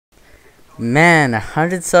Man,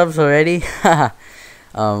 100 subs already?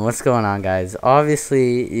 What's going on, guys?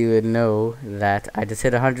 Obviously, you would know that I just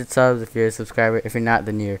hit 100 subs if you're a subscriber. If you're not,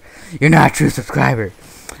 then you're not a true subscriber.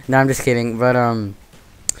 No, I'm just kidding. But I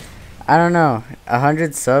don't know.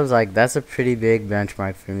 100 subs, like, that's a pretty big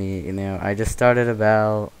benchmark for me. You know, I just started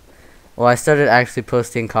I started actually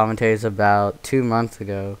posting commentaries about 2 months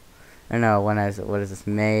ago. I don't know, what is this,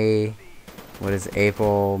 May? What is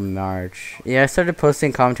April, March? Yeah, I started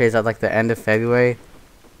posting commentaries at like the end of February.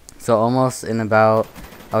 So almost in about,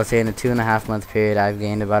 I would say in a 2.5 month period, I've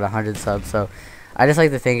gained about 100 subs. So I just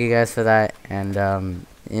like to thank you guys for that. And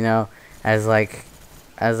you know, as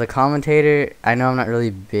a commentator, I know I'm not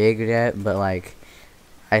really big yet, but like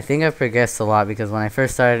I think I've progressed a lot because when I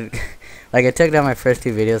first started, like I took down my first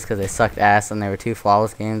 2 videos because they sucked ass and they were 2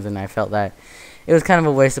 flawless games, and I felt that it was kind of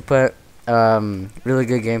a waste to put really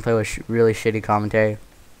good gameplay with really shitty commentary.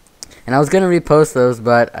 And I was gonna repost those,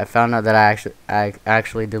 but I found out that I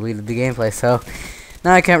actually deleted the gameplay, so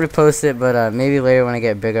now I can't repost it. But maybe later when I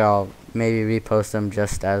get bigger, I'll maybe repost them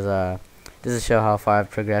just to show how far I've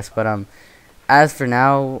progressed. But as for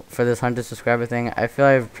now, for this 100 subscriber thing, I feel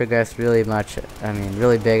I've progressed really much. I mean,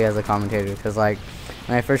 really big as a commentator, because like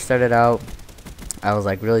when I first started out, I was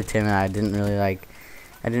like really timid. I didn't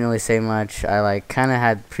really say much. I like kind of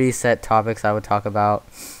had preset topics I would talk about,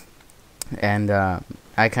 and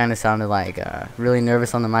I kind of sounded like really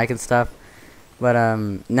nervous on the mic and stuff. But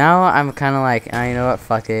now I'm kind of like, you know what,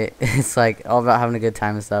 fuck it. It's like all about having a good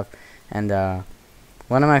time and stuff. And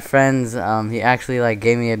one of my friends, he actually like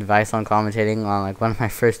gave me advice on commentating on like one of my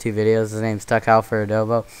first 2 videos. His name's THX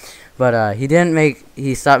FOR. But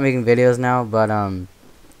he stopped making videos now.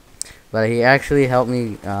 But he actually helped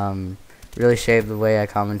me really shape the way I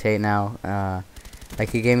commentate now. Like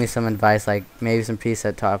he gave me some advice, like maybe some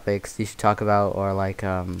preset topics you should talk about, or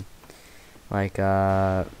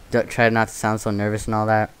try not to sound so nervous and all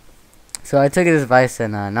that. So I took his advice,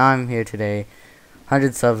 and now I'm here today,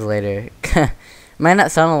 100 subs later. Might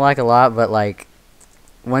not sound like a lot, but like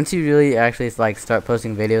once you really actually like start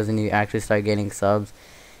posting videos and you actually start getting subs,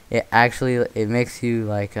 it makes you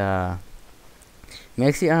like I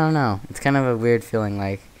don't know. It's kind of a weird feeling,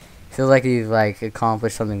 like feels like you've like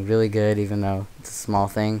accomplished something really good, even though it's a small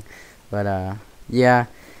thing. But yeah.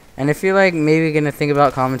 And if you're like maybe gonna think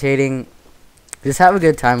about commentating, just have a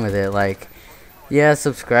good time with it. Like, yeah,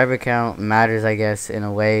 subscriber count matters, I guess, in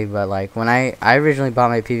a way. But like when I originally bought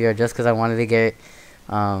my PVR just because I wanted to get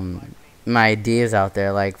my ideas out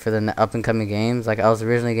there, like for the up and coming games. Like I was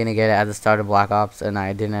originally gonna get it at the start of Black Ops, and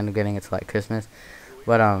I didn't end up getting it till like Christmas.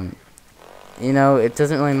 But you know, it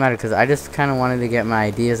doesn't really matter because I just kind of wanted to get my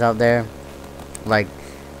ideas out there. Like,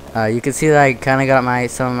 you can see that I kind of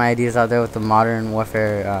got some of my ideas out there with the Modern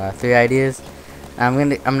Warfare 3 ideas. I'm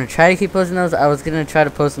gonna try to keep posting those. I was gonna try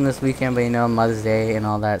to post them this weekend, but you know, Mother's Day and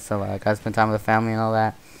all that, so I gotta spend time with the family and all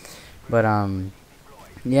that. But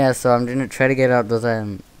yeah, so I'm gonna try to get out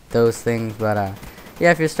those things. But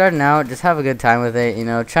yeah, if you're starting out, just have a good time with it. You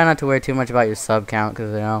know, try not to worry too much about your sub count,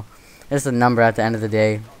 because you know, it's a number at the end of the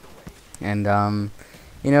day. And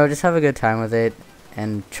you know, just have a good time with it,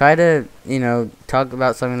 and try to, you know, talk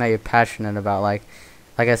about something that you're passionate about. Like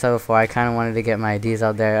I said before, I kind of wanted to get my ideas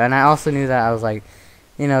out there, and I also knew that I was like,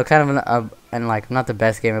 you know, kind of and like not the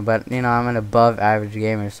best gamer, but you know, I'm an above average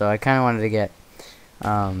gamer, so I kind of wanted to get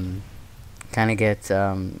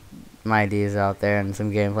my ideas out there and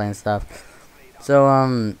some gameplay and stuff.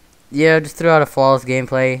 So yeah, just threw out a flawless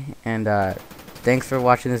gameplay, and thanks for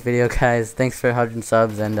watching this video, guys. Thanks for 100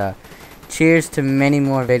 subs, and cheers to many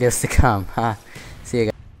more videos to come.